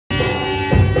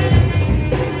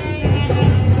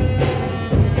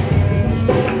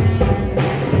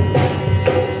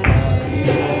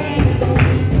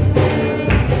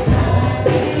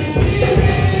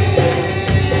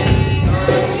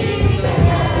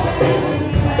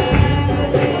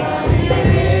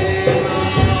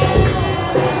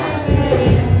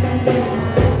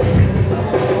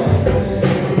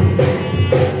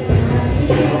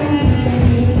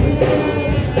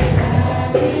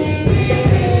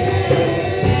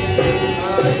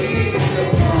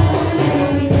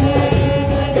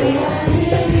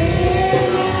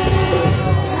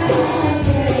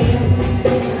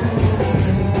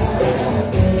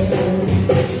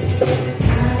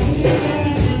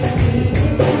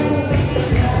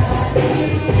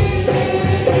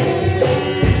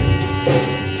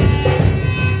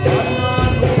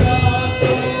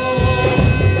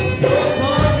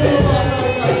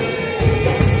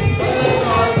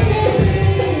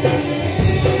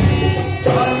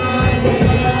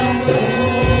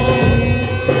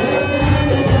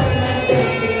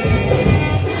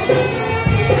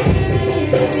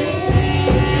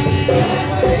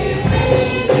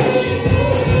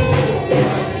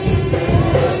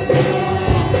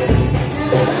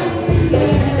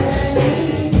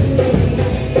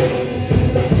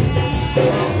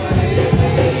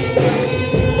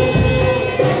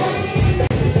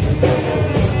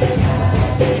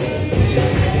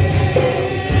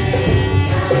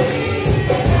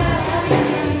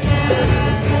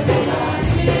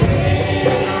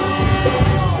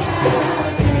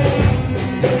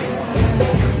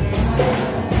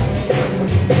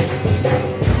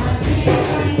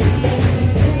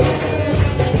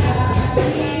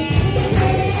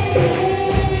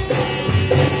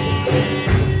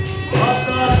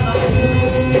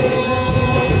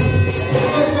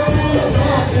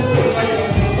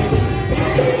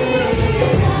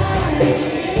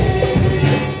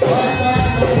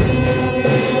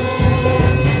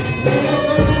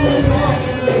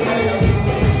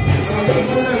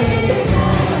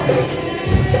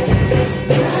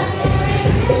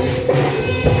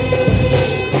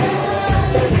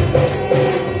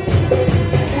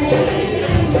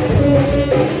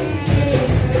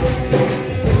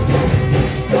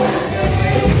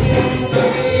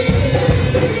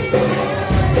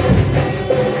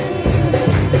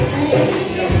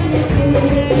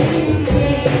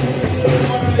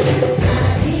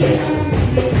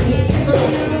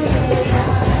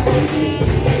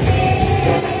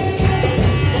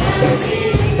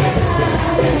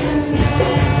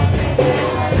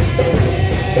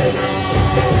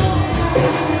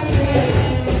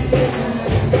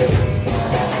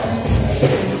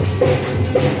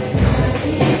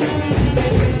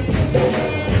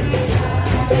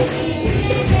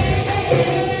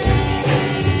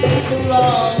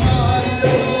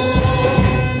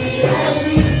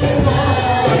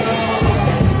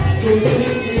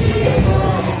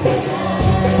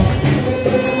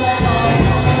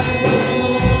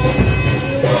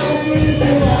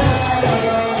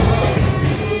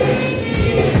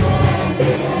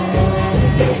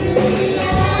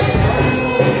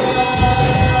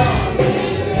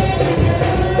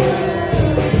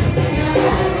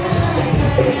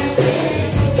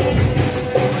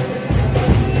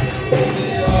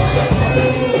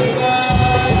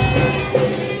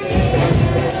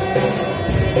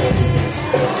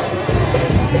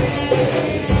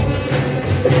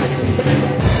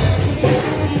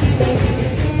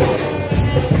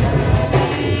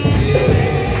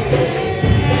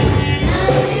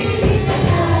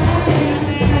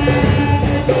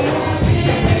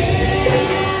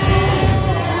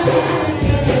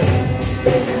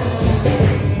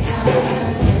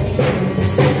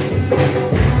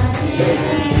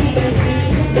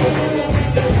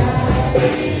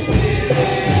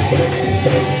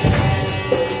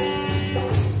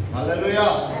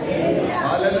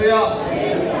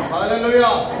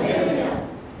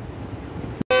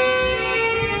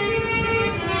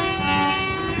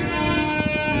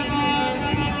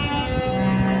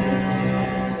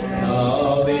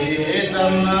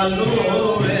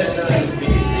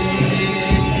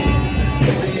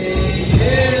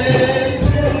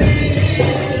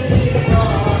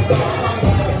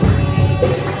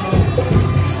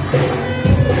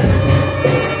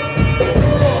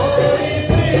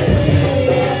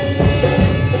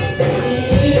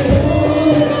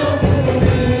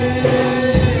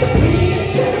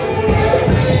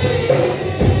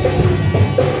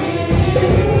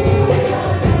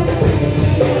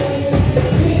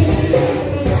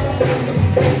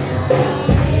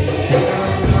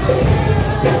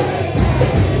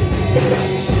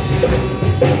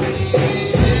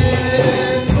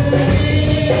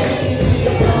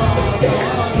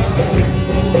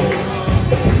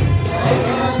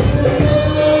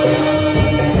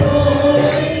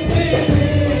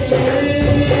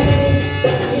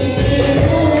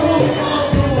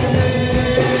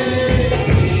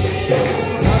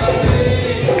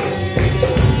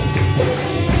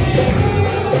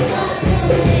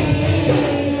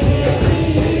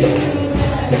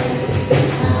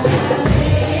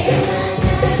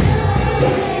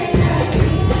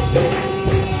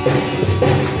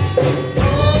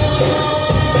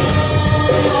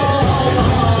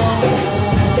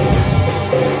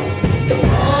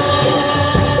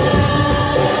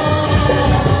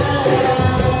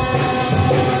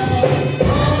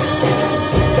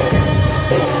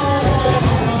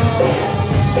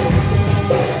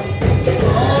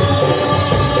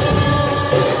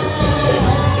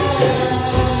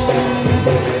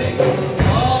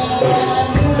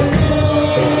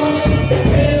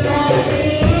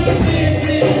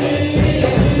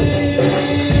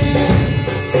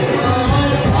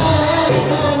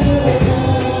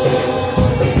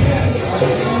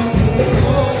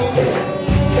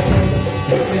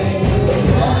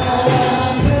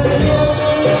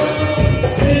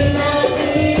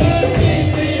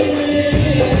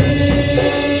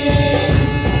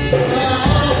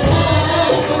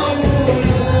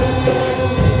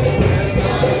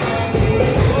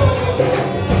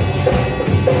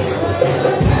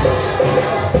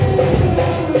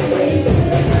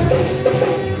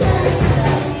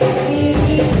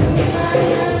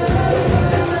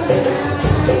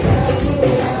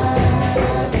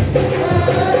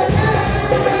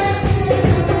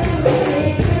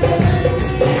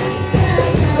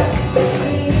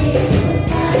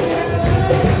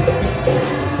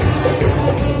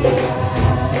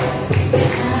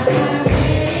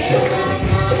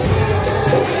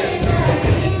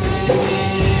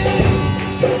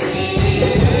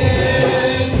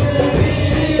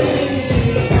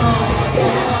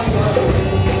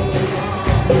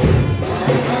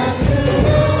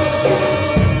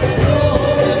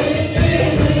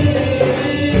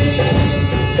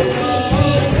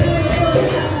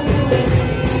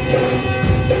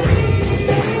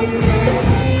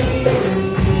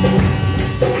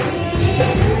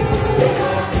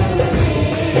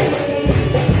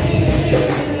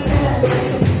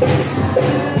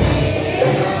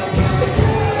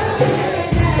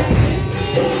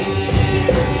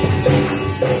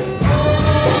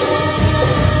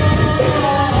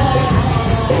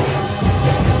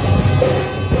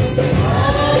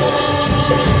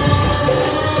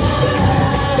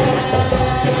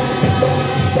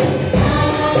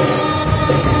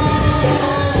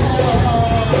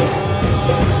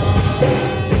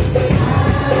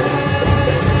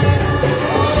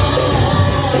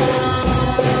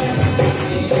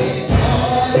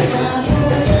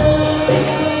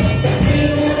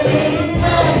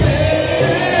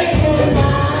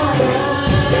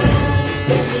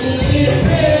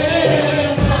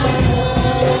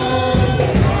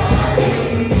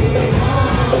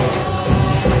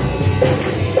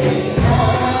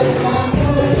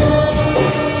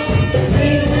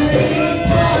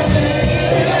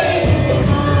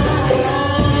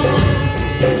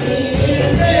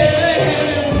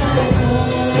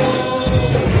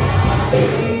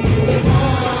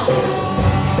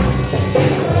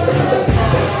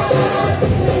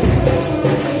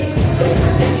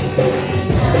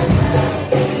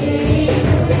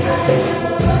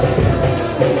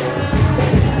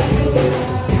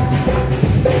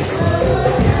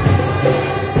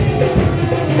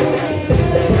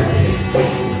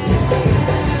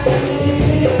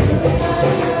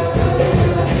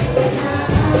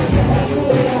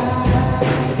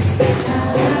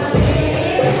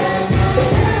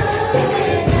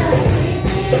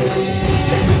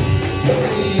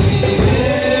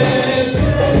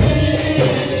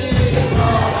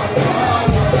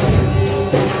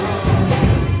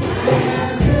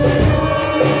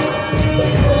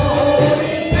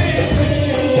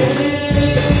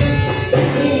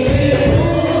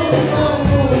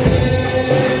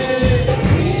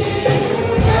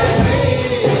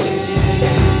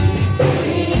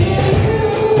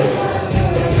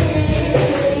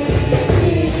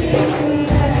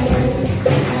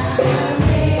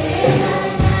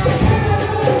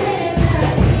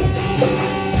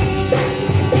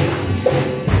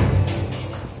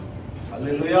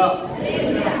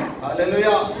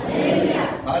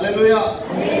హల్లెలూయా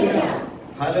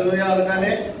హల్లెలూయా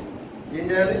అనగానే ఏం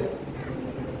చేయాలి?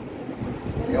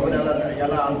 ఎవరు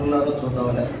ఎలా అంటున్నారో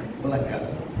చూద్దామని లెక్క.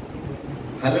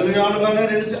 హల్లెలూయా అనగానే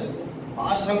రెండు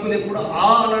పాస్టర్ అంకుల్ ఎప్పుడు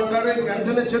అని అంటాడు,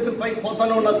 వెంటనే చేతులు పైకి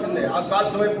పోతానే ఉండాల్సిందే.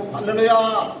 ఆకాశం వైపు హల్లెలూయా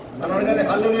అని అనగానే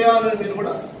హల్లెలూయా అని మీరు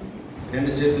కూడా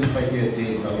రెండు చేతులు పైకి ఎత్తి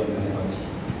ప్రభుని కనపరిచి,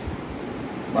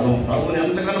 మనం ప్రభుని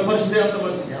ఎంత కనపరిస్తే అంత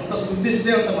మంచిది, ఎంత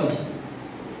స్తుతిస్తే అంత మంచిది.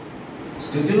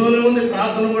 స్థితిలోనే ఉంది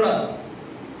ప్రార్థన కూడా,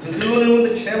 స్థితిలోనే ఉంది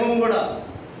క్షేమం కూడా.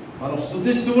 మనం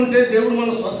స్తుతిస్తూ ఉంటే దేవుడు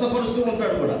మనం స్వస్థపరుస్తూ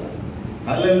ఉంటాడు కూడా.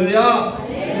 హల్లెలూయా.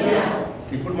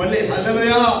 ఇప్పుడు మళ్ళీ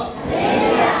హల్లెలూయా.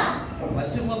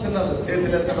 మర్చిపోతున్నారు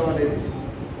చేతులు ఎత్తడం అనేది.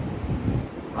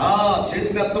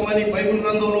 చేతులు ఎత్తమని బైబిల్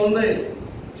గ్రంథంలో ఉంది.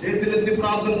 చేతులెత్తి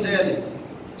ప్రార్థన చేయాలి,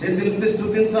 చేతులెత్తి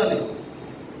స్తుతించాలి.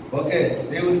 ఓకే,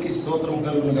 దేవునికి స్తోత్రం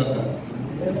కలుగును గాక.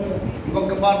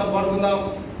 ఇంకొక పాట పాడుకుందాం.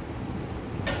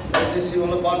 దయచేసి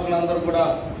ఉన్న పాటలు అందరూ కూడా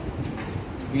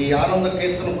ఈ ఆనంద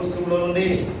కీర్తన పుస్తకంలో నుండి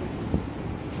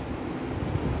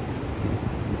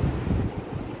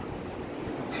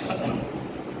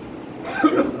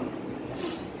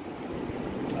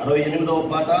 68వ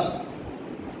పాట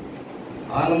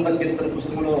ఆనంద కీర్తన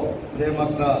పుస్తకంలో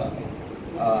ప్రేమక్క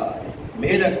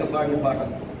మేరక్క పాడిన పాట.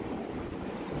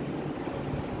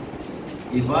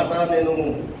 ఈ పాట నేను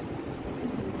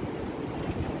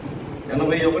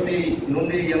 81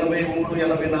 నుండి 83,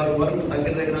 84 వరకు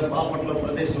దగ్గర బాపట్ల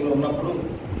ప్రదేశంలో ఉన్నప్పుడు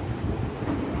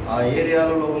ఆ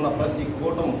ఏరియాలలో ఉన్న ప్రతి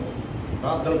కూటం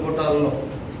ప్రార్థన కూటాలలో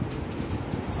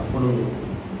అప్పుడు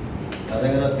నా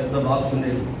దగ్గర పెద్ద బాక్స్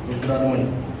ఉండేది, తుట్టారమని.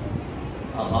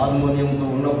 ఆ హార్మోనియంతో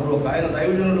ఉన్నప్పుడు ఒక ఆయన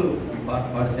దైవజనుడు ఈ పాట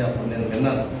పాడితే అప్పుడు నేను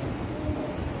విన్నాను.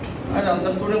 అది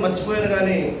అంతటితోనే మర్చిపోయాను.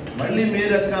 కానీ మళ్ళీ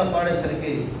మేరక్క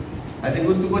పాడేసరికి అది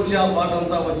గుర్తుకొచ్చి ఆ పాట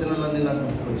అంతా వచనాలన్నీ నాకు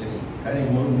గుర్తుకొచ్చేసి, కానీ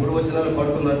మూడు వచనాలు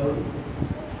పడుకున్నప్పుడు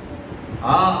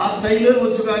ఆ స్టైలే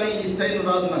వచ్చు, కానీ ఈ స్టైల్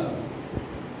రాదు నాకు.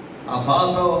 ఆ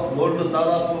పాత ఓల్డ్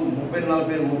దాదాపు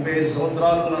 35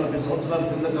 సంవత్సరాలు 40 సంవత్సరాల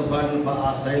కిందట పాడిన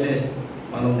ఆ స్టైలే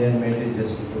నేను మెయింటైన్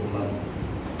చేసుకుంటూ ఉన్నాను.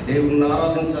 దేవుణ్ణి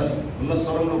ఆరాధించాలి, ఉన్న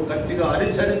స్వరంలో గట్టిగా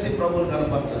అరిచరిచి ప్రభువుని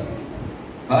కనపరచాలి.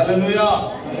 హల్లెలూయా.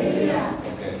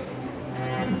 ఓకే,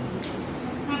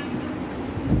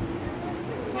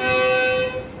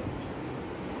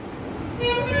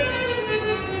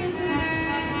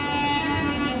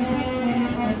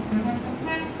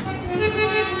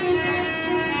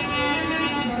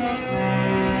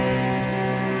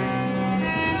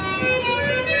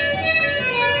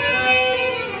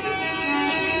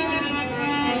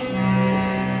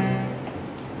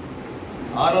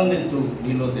 ఆనందింతు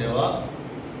నీలో దేవా,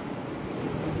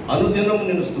 అనుదినం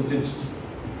నేను స్తుతించు.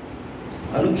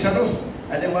 అనుక్షణం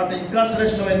అనే మాట ఇంకా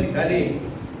శ్రేష్టమైంది, కానీ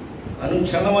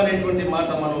అనుక్షణం అనేటువంటి మాట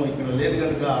మనం ఇక్కడ లేదు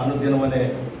కనుక అనుదినం అనే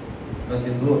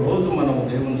ప్రతి రోజు మనం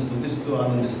దేవుని స్తుతిస్తూ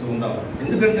ఆనందిస్తూ ఉండాలి.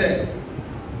 ఎందుకంటే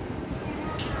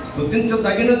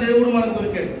స్తుతించదగిన దేవుడు మనకు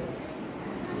దొరికాడు.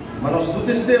 మనం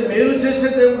స్తుతిస్తే మేలు చేసే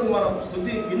దేవుడు, మన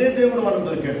స్తుతి వినే దేవుడు మనకు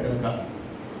దొరికాడు కనుక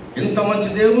ఇంత మంచి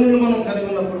దేవుని మనం కలిగి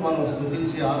ఉన్నప్పుడు మనం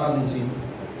స్తుతించి ఆరాధించి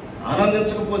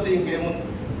ఆనందించకపోతే ఇంకేముంది?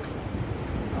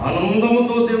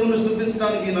 ఆనందముతో దేవుని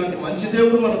స్తుతించడానికి ఇలాంటి మంచి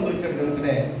దేవుడు మనకు దొరికాడు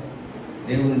కనుకనే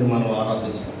దేవుని మనం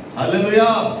ఆరాధించాలి. హల్లెలూయా.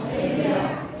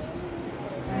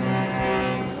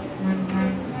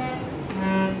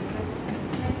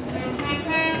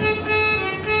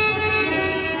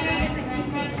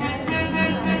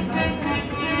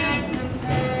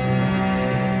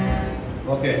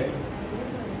 ఓకే,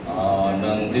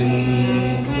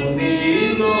 ఆనందింతు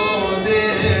నీలో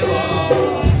దేవా,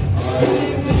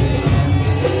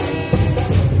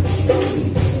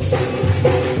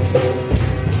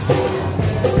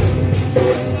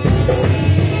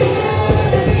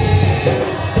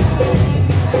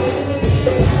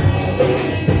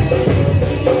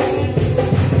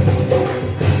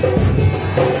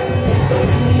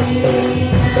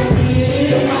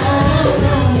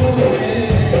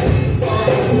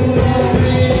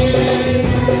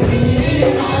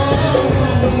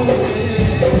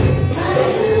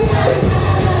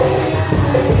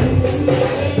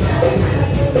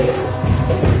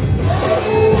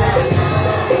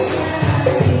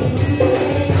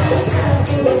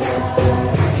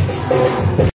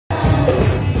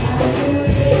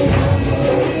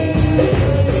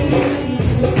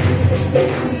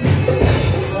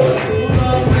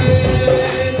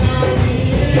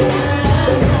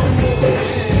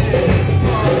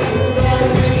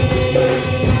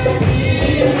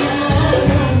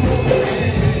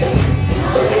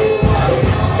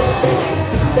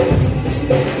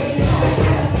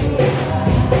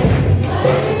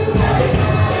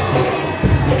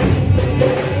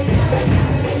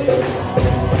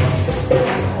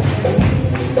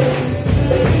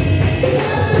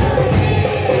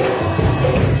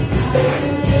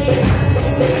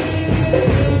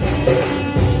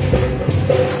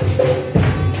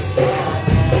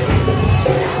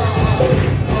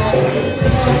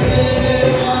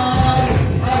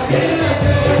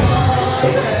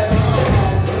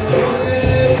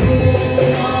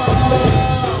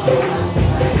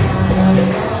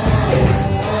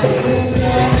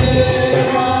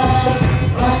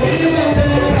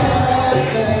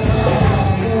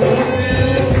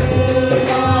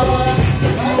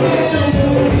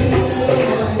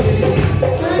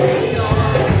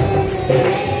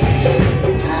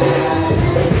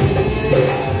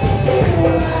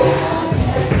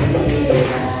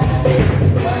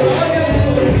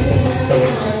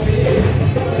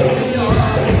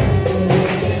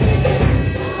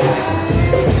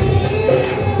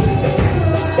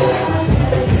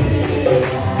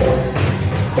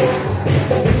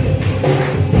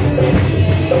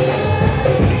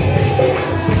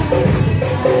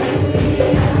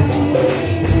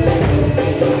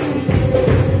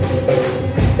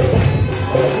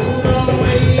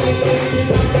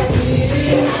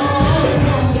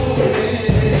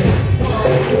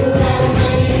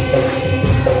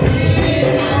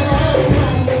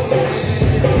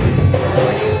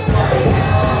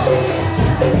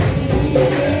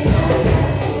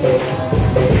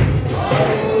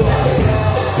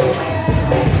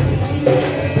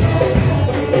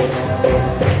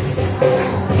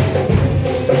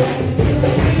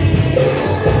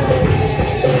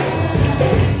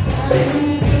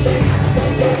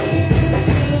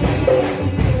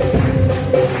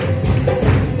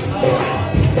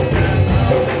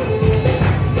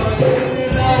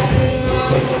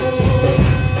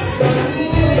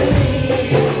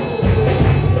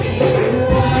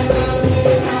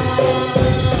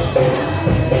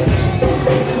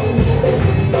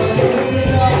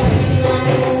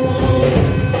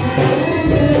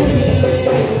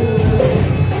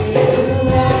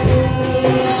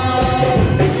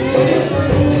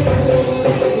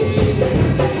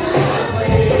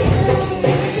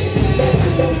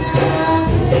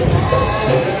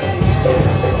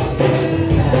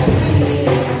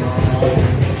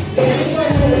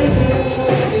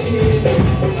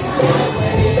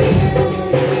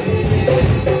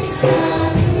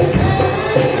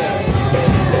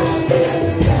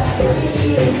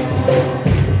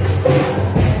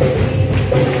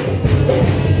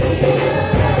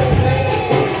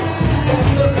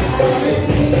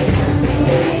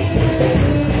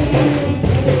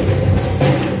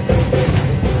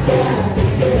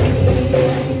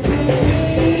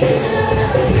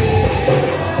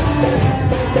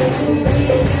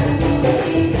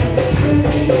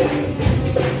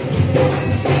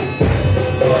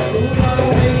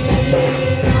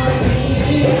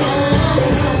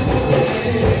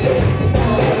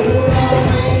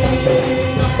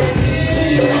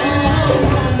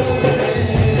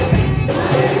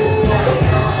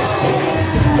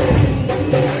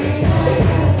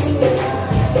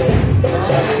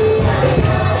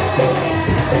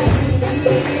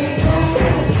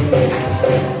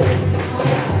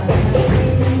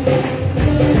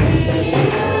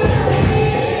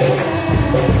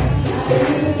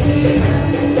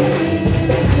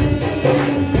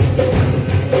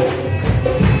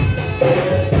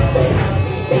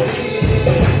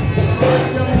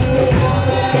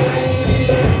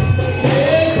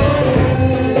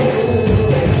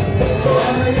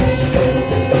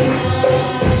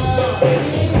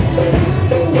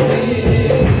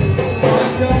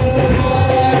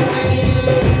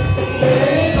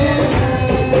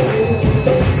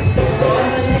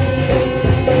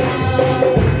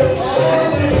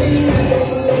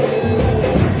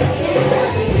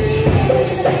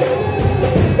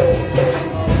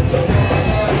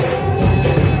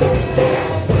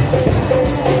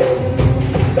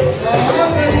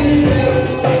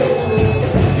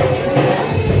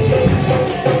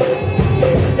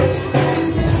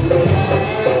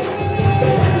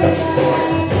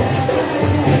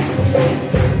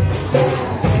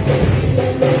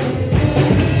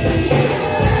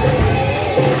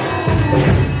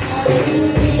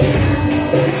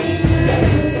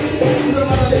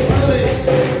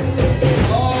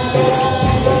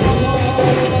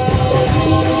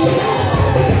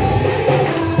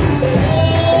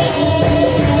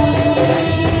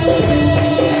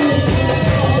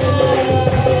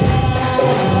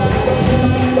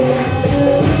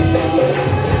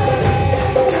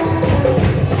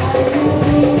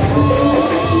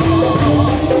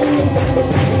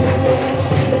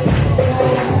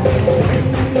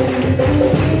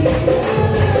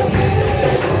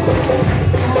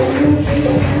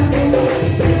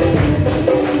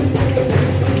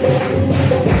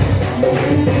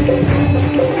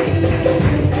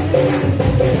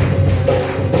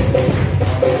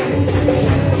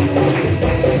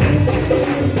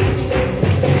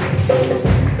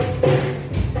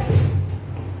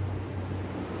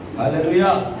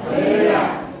 హల్లెలూయా,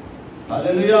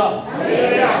 హల్లెలూయా.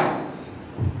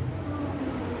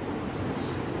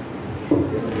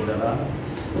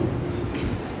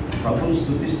 ప్రభువుని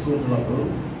స్తుతిస్తూ ఉంటున్నప్పుడు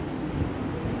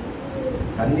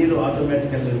కన్నీరు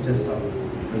ఆటోమేటికల్గా వచ్చేస్తాను.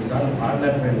 కొన్నిసార్లు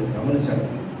పాడలేకపోయాను, గమనించాను.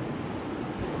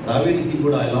 దావీదుకి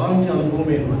కూడా ఎలాంటి అనుభవం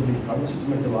ఈరోజు మీకు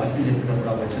ప్రపంచమైన వాక్యం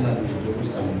చెప్పినప్పుడు ఆ వచనాన్ని మీకు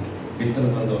చూపిస్తాను. కీర్తన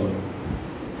గ్రంథంలో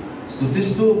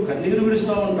స్తుతిస్తూ కన్నీరు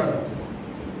విడుస్తూ ఉంటాడు.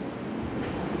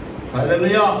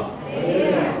 హల్లెలూయా.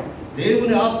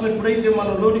 దేవుని ఆత్మ ఎప్పుడైతే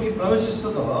మనలోనికి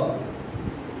ప్రవేశిస్తుందో,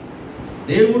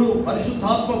 దేవుడు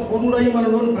పరిశుద్ధాత్మ పూర్ణుడై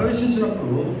మనలోని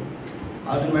ప్రవేశించినప్పుడు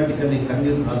ఆటోమేటికల్లీ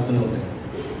కన్నీరు కారుతూనే ఉంటాయి.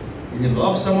 ఇది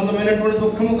లోక సంబంధమైనటువంటి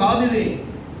దుఃఖము కాదు. ఇది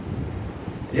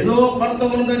ఏదో కొరత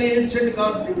ఉందని ఏడ్చేది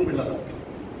కాదు. దేవుని పిల్లలు,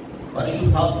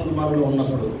 పరిశుద్ధాత్ముడు మనలో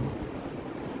ఉన్నప్పుడు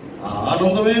ఆ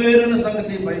ఆనందమే వేరైన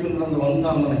సంగతి. బైబిల్ గ్రంథం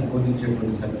అంతా మనకి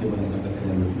బోధించేటువంటి సత్యమైన సంగతి.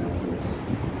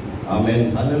 ఆమేన్,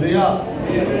 హల్లెలూయా.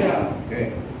 ఓకే,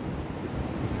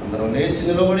 అందరం లేచి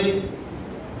నిలబడి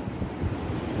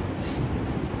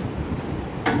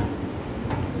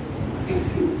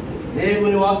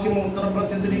దేవుని వాక్యము ఉత్తర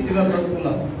ప్రతి రీతిగా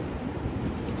చదువుకున్నాం.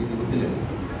 ఇది గుర్తులేదు.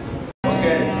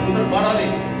 ఓకే, అందరూ పాడాలి.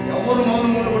 ఎవరు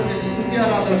మౌనం ఉండబడి స్తుతి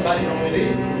ఆరాధన కార్యక్రమం ఇది.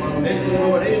 మనం లేచి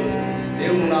నిలబడి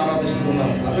దేవుని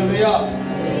ఆరాధిస్తున్నాం. హల్లెలూయా.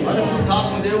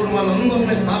 పరిశుద్ధాత్మ దేవుడు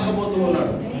మనందరినీ తాకబోతూ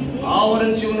ఉన్నాడు,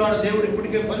 ఆవరించి ఉన్నాడు. దేవుడు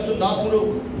ఇప్పటికే పరిశుద్ధాత్ముడు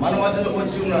మన మధ్యలోకి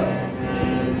వచ్చి ఉన్నాడు.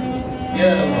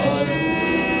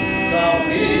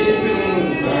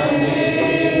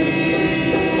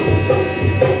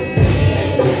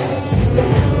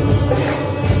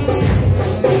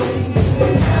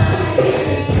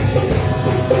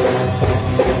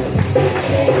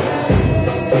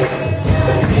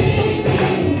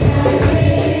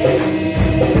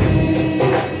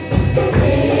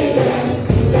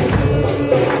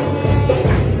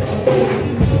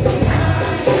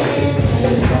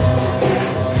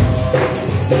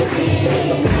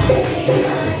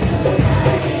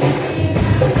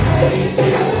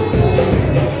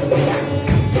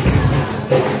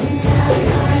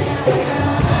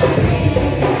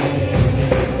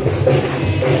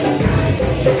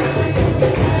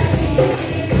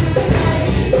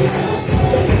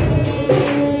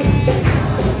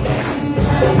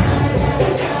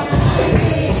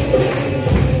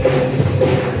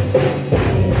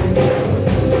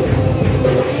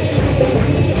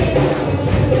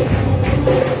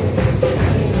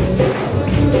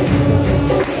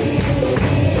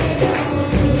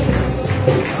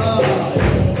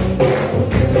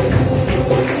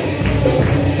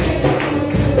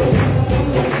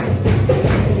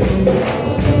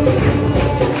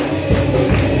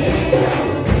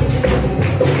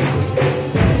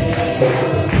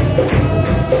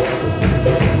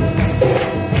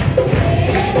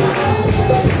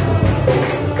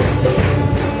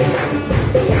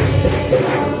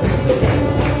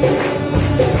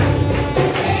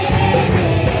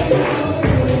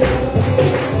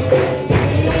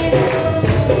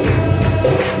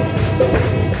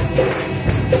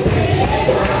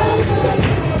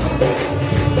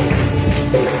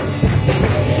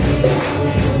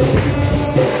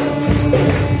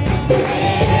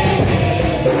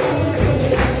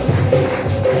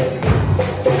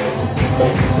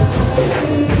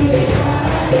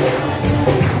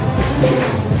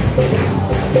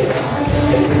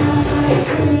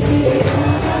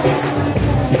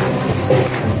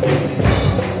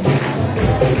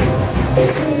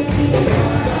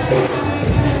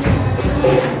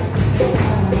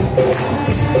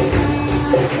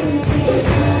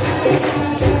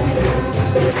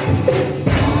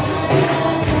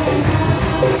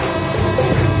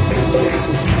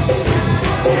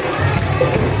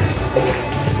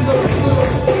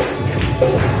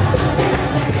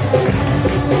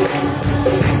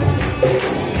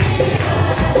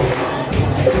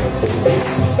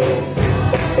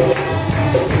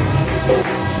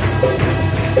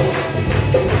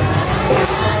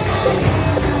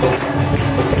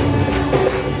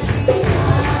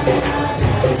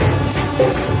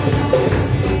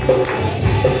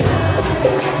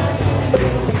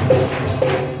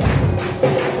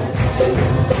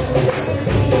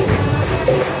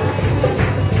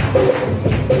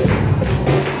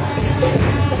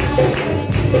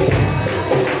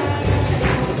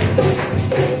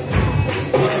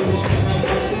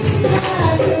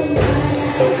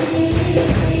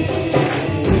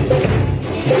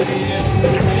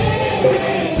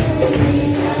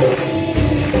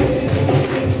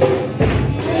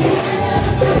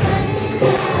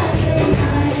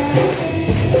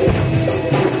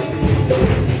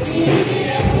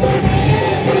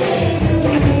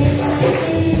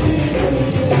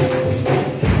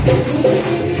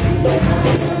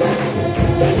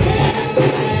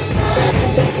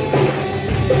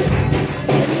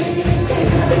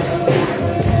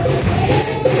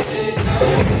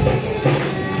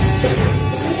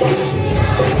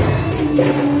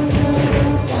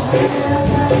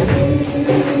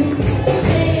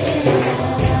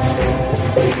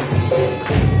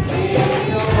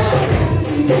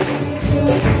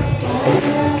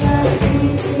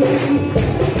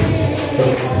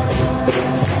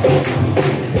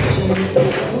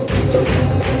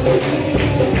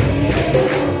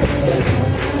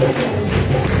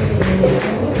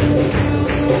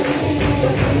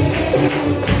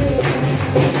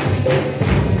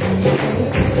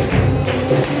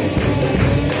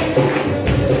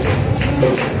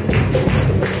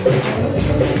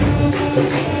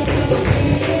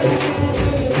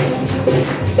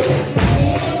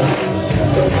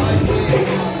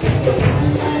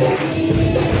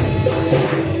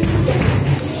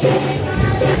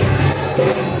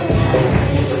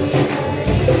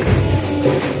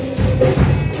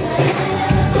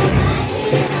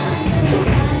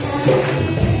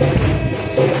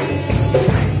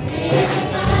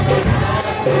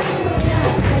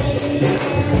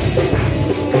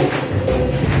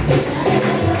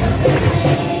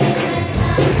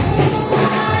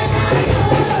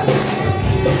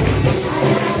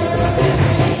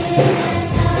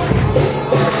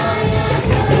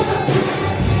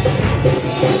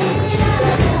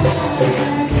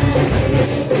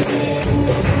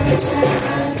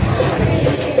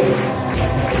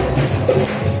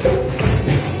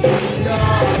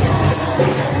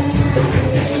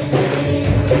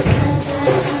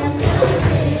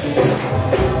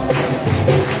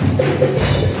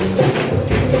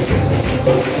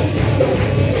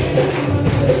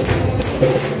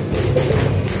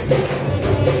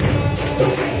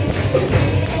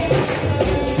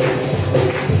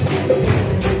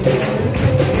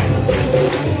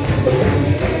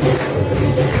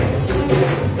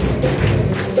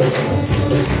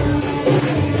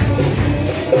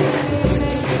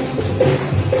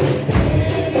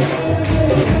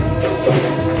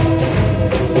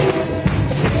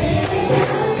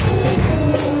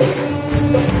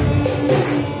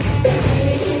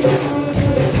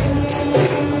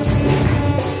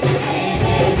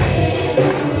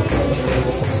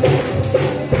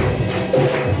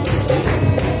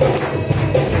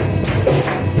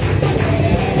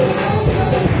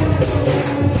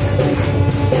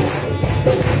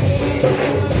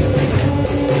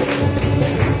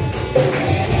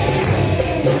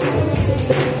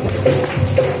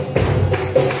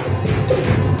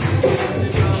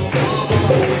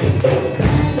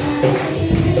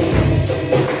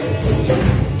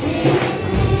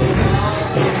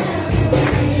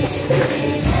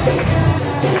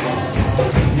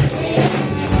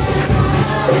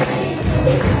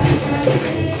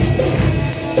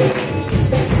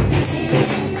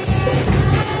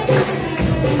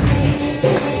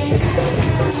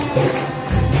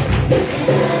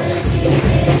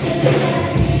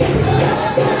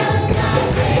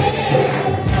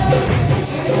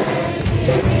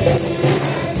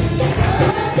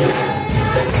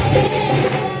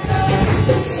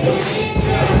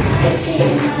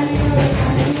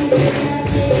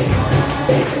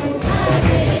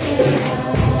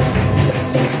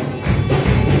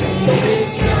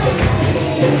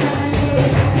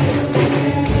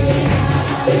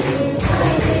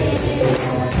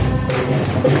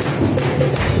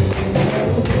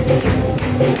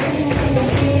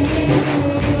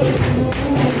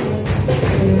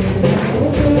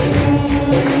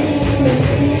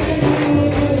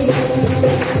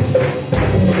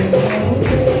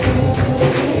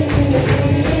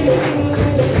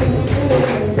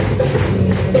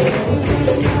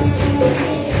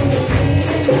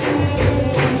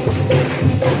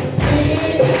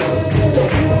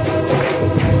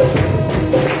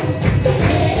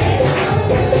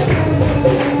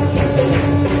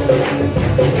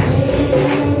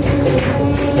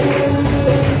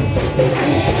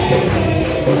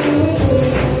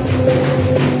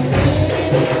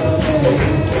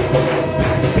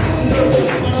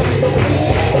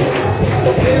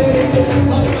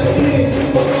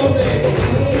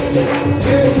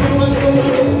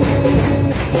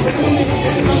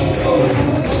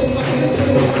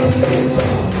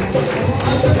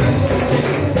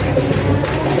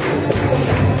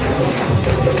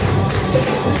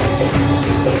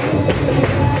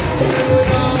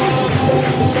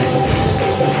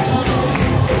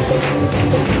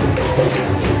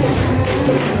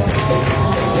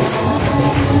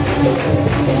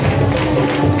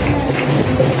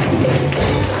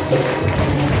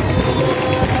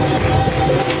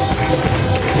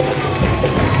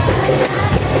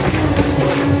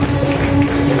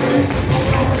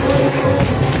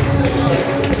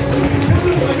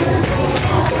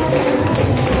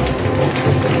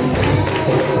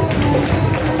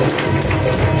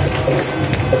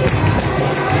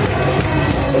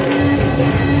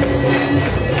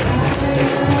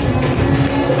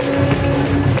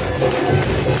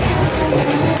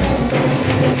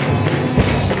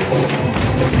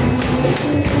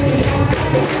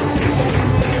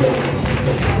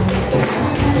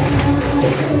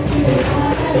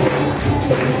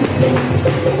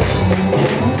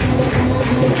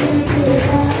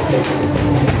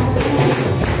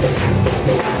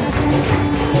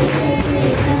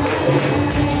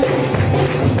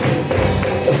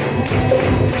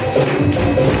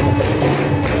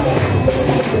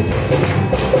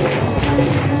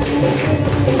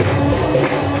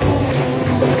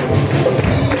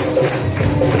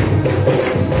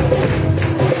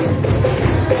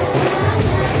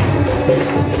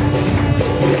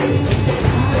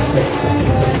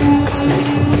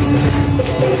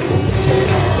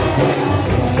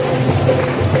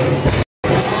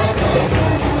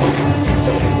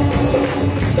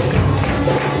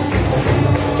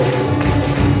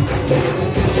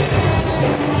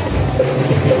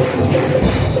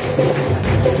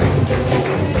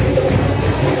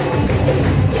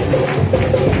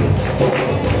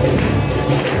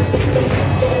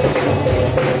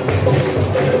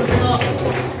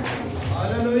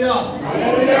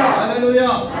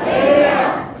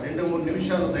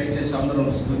 దయచేసి అందరం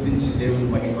స్తుతించి దేవుని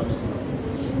మహిమపరుచుకున్నాం.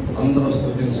 అందరూ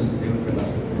స్తుతించండి దేవుని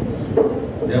పిల్లలు.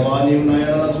 దేవా, నీవు నా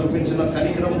ఎడల చూపించిన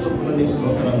కనికరం చొప్పున నీ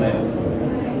స్తోత్రం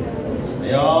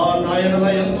అయ్యా. నా ఎడల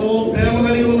ఎంతో ప్రేమ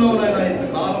కలిగి ఉన్నావు నాయన.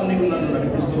 ఇంతకాలం నీవు నన్ను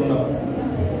నడిపిస్తూ ఉన్నావు,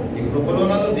 నీ కృపలో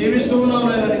నన్ను దీవిస్తూ ఉన్నావు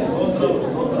నాయన. నీ స్తోత్రాలు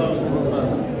స్తోత్రాలు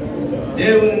స్తోత్రాలు.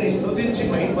 దేవుని స్తుతించి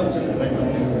మహిమపరచండి ప్రయత్నం.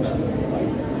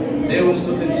 దేవుని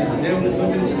స్తుతించండి, దేవుని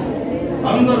స్తోత్రించండి.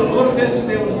 అందరూ నోరు తెరిచి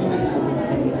దేవుని స్తుతించండి.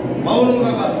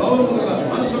 మౌనంగా కాదు,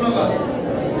 మనసులో కాదు,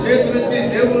 చేతులెత్తి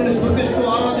దేవుని స్తుతిస్తూ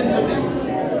ఆరాధించండి.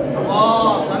 ప్రభా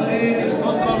తండ్రి, నీ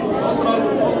స్తోత్రాలు స్తోత్రాలు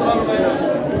స్తోత్రాలు అయినా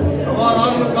ప్రభా,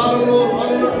 రానున్న కాలంలో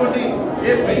రానున్నటువంటి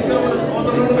ఏ భయంకరమైన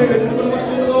శోధనలను మేము ఎదుర్కొని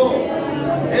వచ్చిందో,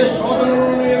 ఏ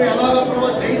శోధనలను మేము ఎలాగా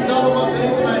ప్రభా జయించాలో మాకు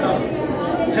తెలియదు నాయన.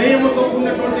 జయముతో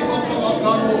ఉన్నటువంటి గొప్ప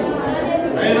వాగ్దానం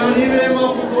అయినా నీవే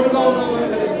మాకు తోడుగా ఉన్నావు అని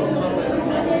తెలుస్తున్నాను.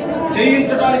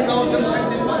 జయించడానికి కావాల్సిన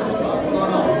శక్తి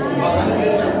మాకు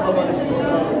అనుగ్రహించండి ప్రభా.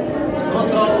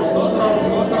 స్తోత్రాలు స్తోత్రాలు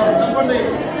స్తోత్రాలు చెప్పండి.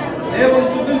 దేవుని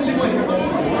స్తుతించి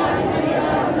మహిమపరచండి.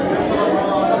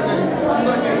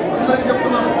 అందరికీ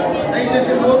చెప్తున్నాను,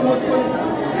 దయచేసి నోరు మూసుకొని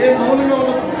ఏ మౌనంగా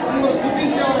ఉండదు, అందరూ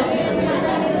స్తుతించి ఆరాధించండి.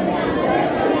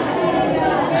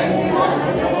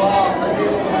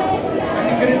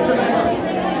 కనికరించండి,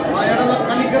 మా ఎడల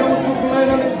కనికరం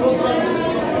చూపునైనా స్తోత్రాలు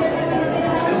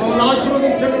మమ్మల్ని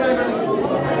ఆశీర్వదించండి నాయన.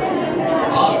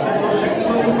 ఆత్మతో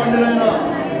శక్తితో నింపండినైనా,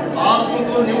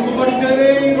 ఆత్మతో నింపబడితేనే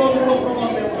ఈ రోజుల్లో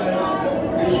ప్రభావం ఏమైనా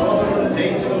ఈ శోధనలను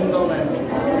జయించగలుగుతాం నాయన.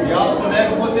 ఈ ఆత్మ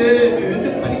లేకపోతే మేము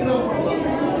ఎందుకు పనికిరావు పడతాం,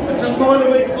 చెత్తవాడిని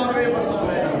బయట పారవేయబడతాం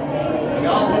నాయన. ఈ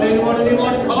ఆత్మ లేని వాడు నీ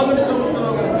వాడు కాదని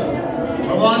చదువుతున్నావు కనుక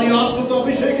ప్రభా, నీ ఆత్మతో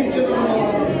అభిషేకించిన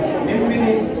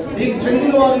నింపిని నీకు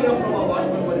చెందిన వారిగా ప్రభావ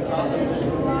వాటితో మరి ప్రార్థించు,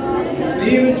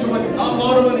 దీవించమని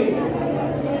కాపాడమని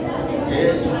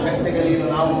యేసు శక్తి కలిగిన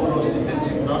నామములో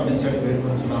స్తుతించి ప్రార్థించండి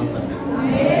వేడుకొంచున్నాం తండ్రి.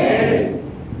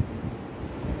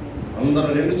 అందరూ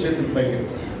రెండు చేతులు పైకి,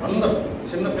 అందరూ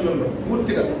చిన్నపిల్లలు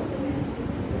పూర్తిగా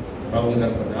ప్రభుని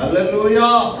కనపడండి. హల్లెలూయా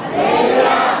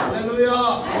హల్లెలూయా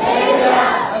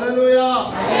హల్లెలూయా.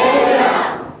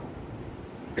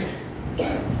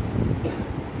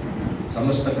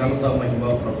 సమస్త ఘనత మహిమ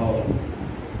ప్రభావం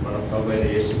మన ప్రభు అయిన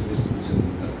యేసుక్రీస్తుకు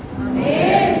చెందుగాక.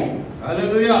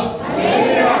 హల్లెలూయా.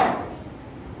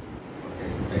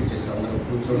 దయచేసి అందరూ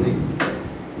కూర్చోండి,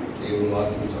 దేవుని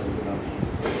వాక్యం చదువుతున్నాం.